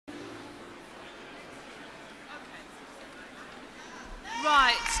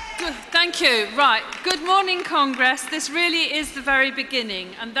Good. Thank you. Right. Good morning, Congress. This really is the very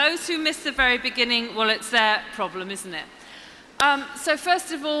beginning. And those who miss the very beginning, well, it's their problem, isn't it? So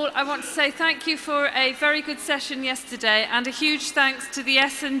first of all, I want to say thank you for a very good session yesterday, and a huge thanks to the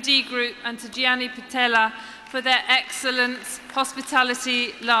S&D group and to Gianni Pitella for their excellent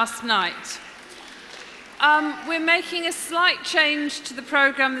hospitality last night. We're making a slight change to the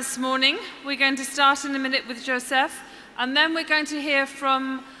programme this morning. We're going to start in a minute with Jozsef, and then we're going to hear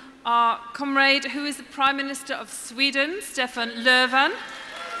from our comrade, who is the Prime Minister of Sweden, Stefan Löfven.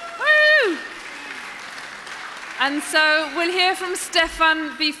 Woo! And so we'll hear from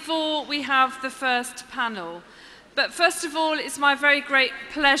Stefan before we have the first panel. But first of all, it's my very great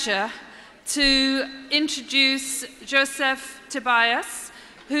pleasure to introduce Jozsef Tobias,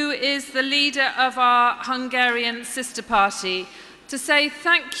 who is the leader of our Hungarian sister party, to say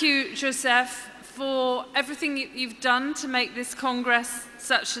thank you, Jozsef, for everything you've done to make this Congress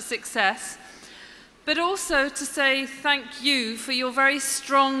such a success, but also to say thank you for your very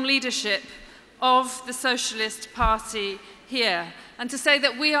strong leadership of the Socialist Party here, and to say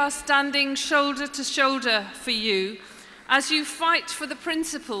that we are standing shoulder to shoulder for you as you fight for the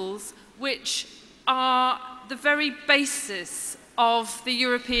principles which are the very basis of the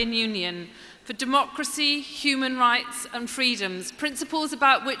European Union, for democracy, human rights and freedoms, principles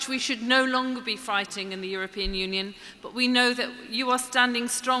about which we should no longer be fighting in the European Union, but we know that you are standing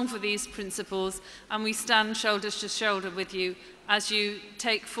strong for these principles, and we stand shoulder to shoulder with you as you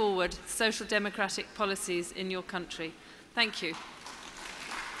take forward social democratic policies in your country. Thank you.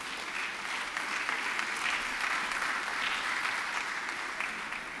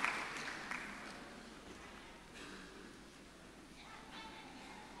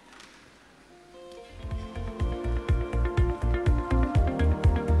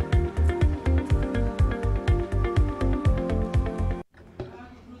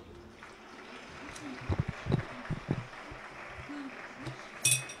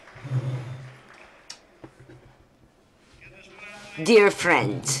 Dear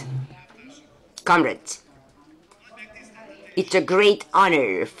friends, comrades, it's a great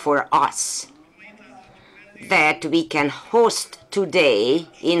honor for us that we can host today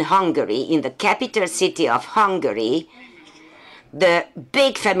in Hungary, in the capital city of Hungary, the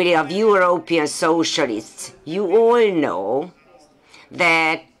big family of European socialists. You all know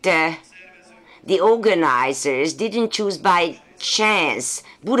that the organizers didn't choose by chance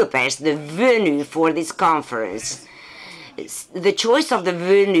Budapest, the venue for this conference. The choice of the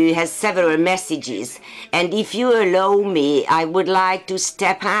venue has several messages, and if you allow me, I would like to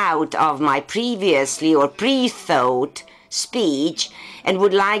step out of my previously or pre-thought speech and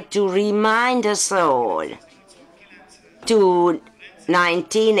would like to remind us all to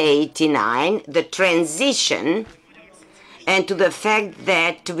 1989, the transition, and to the fact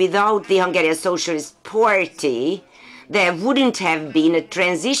that without the Hungarian Socialist Party, there wouldn't have been a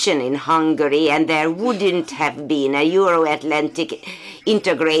transition in Hungary, and there wouldn't have been a Euro-Atlantic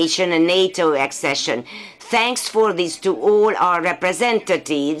integration and NATO accession. Thanks for this to all our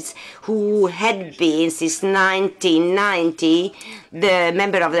representatives who had been since 1990 the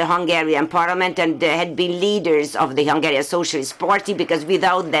member of the Hungarian Parliament and had been leaders of the Hungarian Socialist Party, because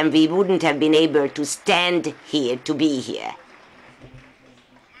without them we wouldn't have been able to stand here, to be here.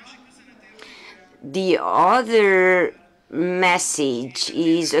 The other message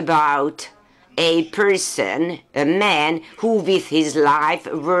is about a person, a man who with his life,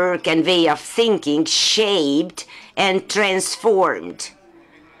 work and way of thinking shaped and transformed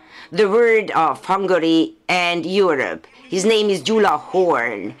the world of Hungary and Europe. His name is Gyula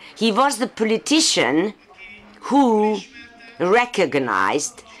Horn. He was the politician who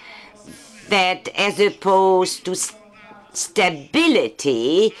recognized that as opposed to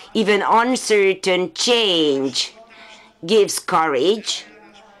stability, even uncertain change gives courage,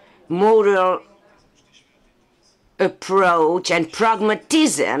 moral approach and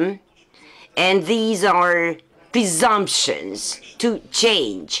pragmatism, and these are presumptions to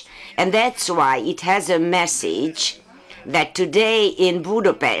change. And that's why it has a message that today in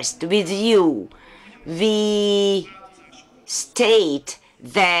Budapest with you, we state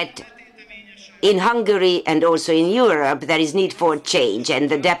that in Hungary and also in Europe, there is need for change,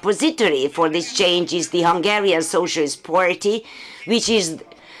 and the depository for this change is the Hungarian Socialist Party, which is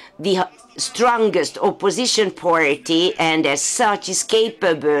the strongest opposition party, and as such is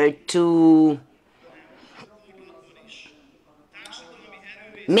capable to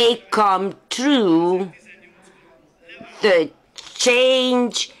make come true the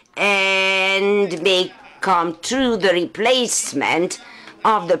change and make come true the replacement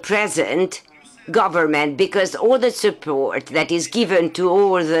of the present government, because all the support that is given to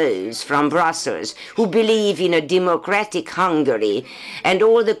all those from Brussels who believe in a democratic Hungary, and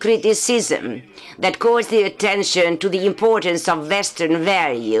all the criticism that calls the attention to the importance of Western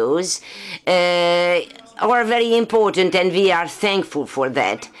values are very important, and we are thankful for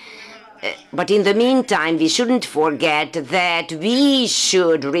that. But in the meantime, we shouldn't forget that we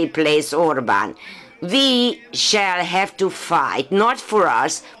should replace Orban. We shall have to fight, not for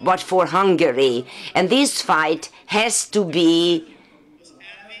us, but for Hungary. And this fight has to be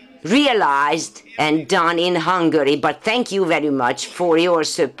realized and done in Hungary. But thank you very much for your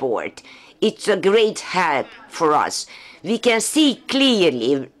support. It's a great help for us. We can see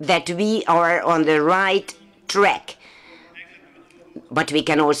clearly that we are on the right track. But we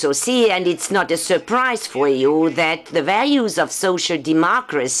can also see, and it's not a surprise for you, that the values of social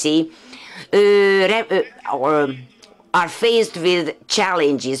democracy are faced with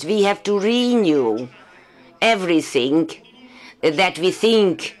challenges. We have to renew everything that we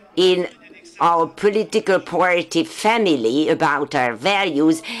think in our political party family about our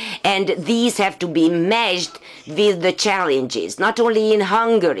values, and these have to be meshed with the challenges. Not only in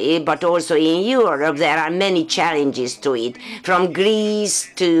Hungary, but also in Europe, there are many challenges to it. From Greece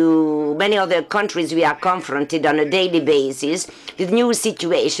to many other countries, we are confronted on a daily basis with new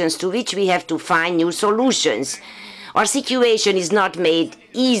situations to which we have to find new solutions. Our situation is not made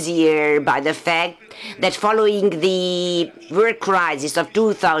easier by the fact that following the work crisis of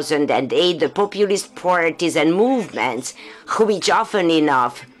 2008, the populist parties and movements, which often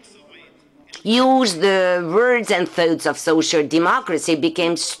enough use the words and thoughts of social democracy,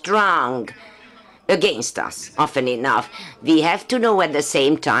 became strong against us, often enough. We have to know at the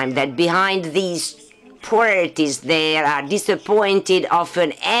same time that behind these parties there are disappointed,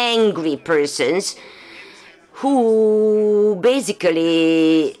 often angry persons who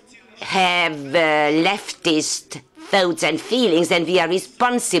basically have leftist thoughts and feelings, and we are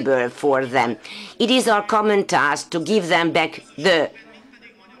responsible for them. It is our common task to give them back the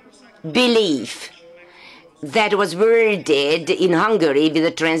belief that was worded in Hungary with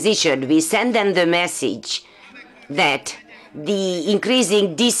the transition. We send them the message that the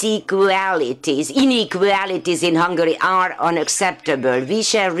increasing inequalities in Hungary are unacceptable. We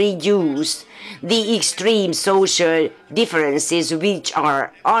shall reduce the extreme social differences which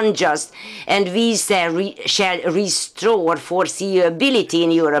are unjust, and we shall restore foreseeability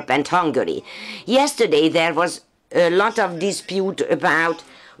in Europe and Hungary. Yesterday there was a lot of dispute about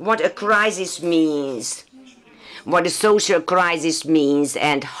what a crisis means, what a social crisis means,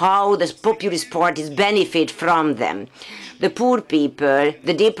 and how the populist parties benefit from them. The poor people,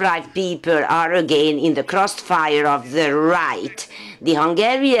 the deprived people, are again in the crossfire of the right. The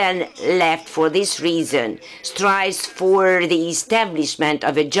Hungarian left, for this reason, strives for the establishment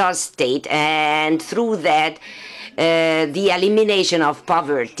of a just state, and through that, the elimination of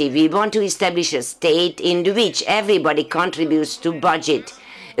poverty. We want to establish a state in which everybody contributes to budget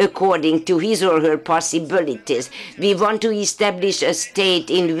according to his or her possibilities. We want to establish a state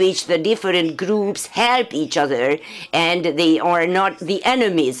in which the different groups help each other and they are not the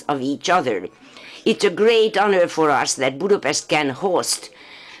enemies of each other. It's a great honor for us that Budapest can host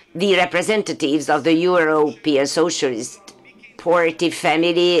the representatives of the European Socialist Party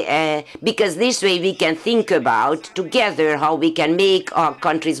family, because this way we can think about together how we can make our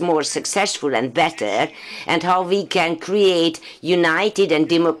countries more successful and better, and how we can create united and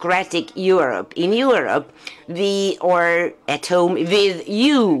democratic Europe. In Europe, we are at home with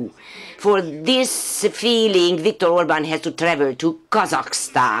you. For this feeling, Viktor Orban has to travel to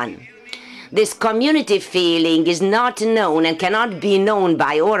Kazakhstan. This community feeling is not known and cannot be known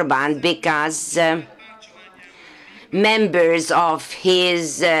by Orban because members of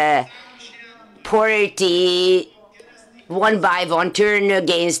his party one by one turn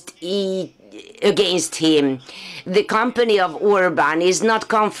against him. The company of Orban is not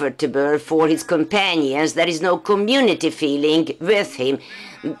comfortable for his companions. There is no community feeling with him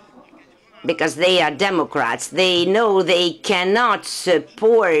because they are Democrats. They know they cannot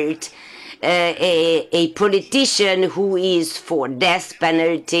support a politician who is for death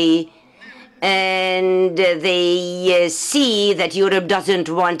penalty, and they see that Europe doesn't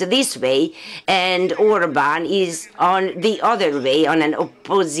want this way, and Orban is on the other way, on an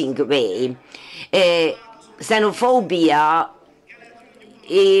opposing way. Xenophobia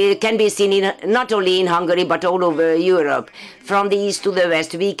can be seen not only in Hungary but all over Europe. From the east to the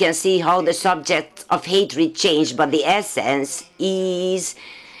west, we can see how the subject of hatred changed, but the essence is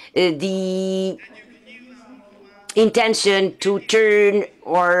the intention to turn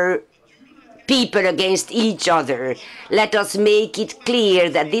our people against each other. Let us make it clear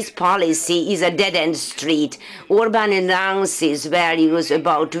that this policy is a dead-end street. Orban announces values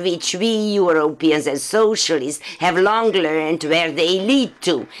about which we Europeans and socialists have long learned where they lead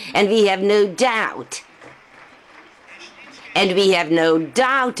to, and we have no doubt. And we have no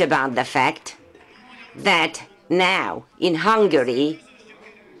doubt about the fact that now in Hungary,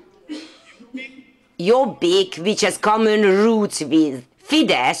 Jobbik, which has common roots with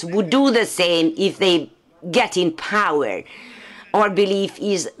Fidesz, would do the same if they get in power. Our belief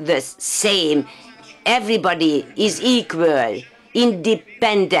is the same. Everybody is equal,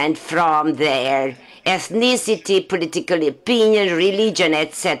 independent from their ethnicity, political opinion, religion,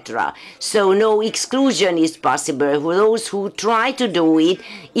 etc. So no exclusion is possible. Those who try to do it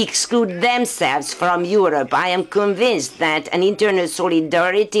exclude themselves from Europe. I am convinced that an internal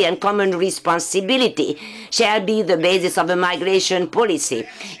solidarity and common responsibility shall be the basis of a migration policy.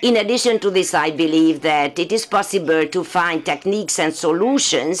 In addition to this, I believe that it is possible to find techniques and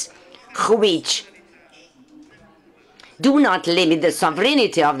solutions which do not limit the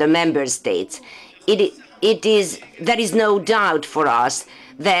sovereignty of the member states. There is no doubt for us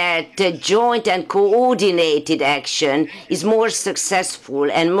that joint and coordinated action is more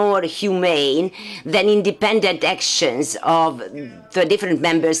successful and more humane than independent actions of the different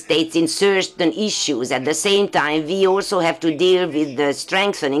member states in certain issues. At the same time, we also have to deal with the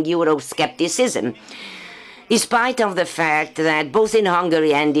strengthening Euroscepticism. In spite of the fact that both in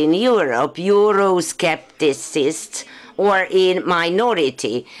Hungary and in Europe, Euroscepticists or in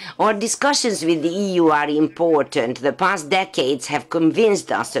minority, our discussions with the EU are important. The past decades have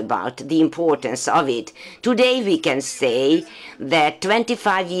convinced us about the importance of it. Today we can say that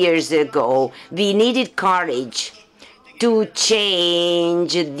 25 years ago we needed courage to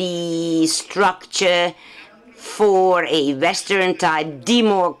change the structure for a Western-type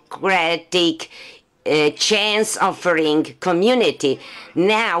democratic chance-offering community.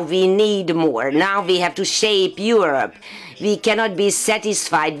 Now we need more. Now we have to shape Europe. We cannot be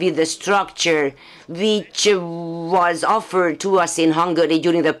satisfied with the structure which was offered to us in Hungary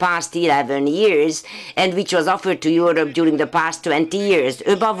during the past 11 years and which was offered to Europe during the past 20 years.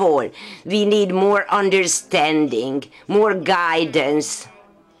 Above all, we need more understanding, more guidance,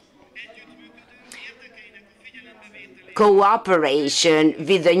 cooperation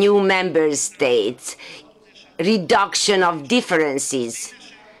with the new member states, reduction of differences,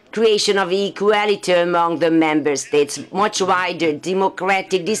 creation of equality among the member states, much wider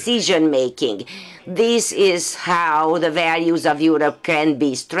democratic decision-making. This is how the values of Europe can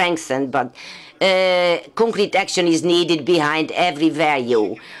be strengthened, but concrete action is needed behind every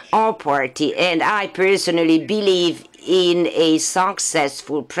value. Our party and I personally believe in a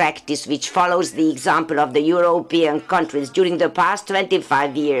successful practice which follows the example of the European countries during the past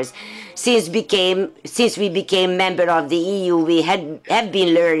 25 years. Since we became member of the EU, we have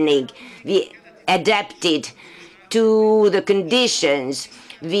been learning. We adapted to the conditions.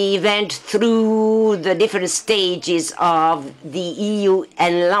 We went through the different stages of the EU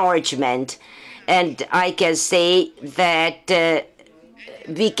enlargement. And I can say that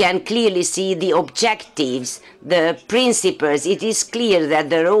we can clearly see the objectives, the principles. It is clear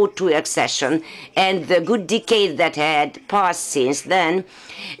that the road to accession and the good decade that had passed since then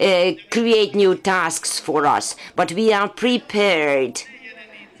create new tasks for us. But we are prepared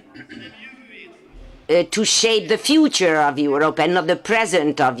to shape the future of Europe and not the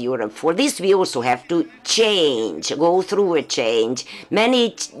present of Europe. For this, we also have to change, go through a change.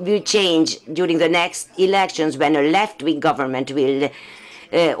 Many will change during the next elections when a left-wing government will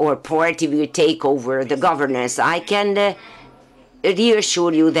or party will take over the governance. I can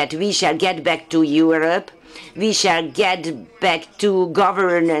reassure you that we shall get back to Europe. We shall get back to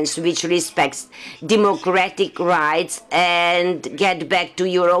governance which respects democratic rights and get back to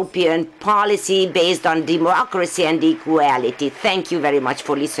European policy based on democracy and equality. Thank you very much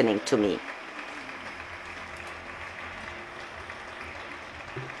for listening to me.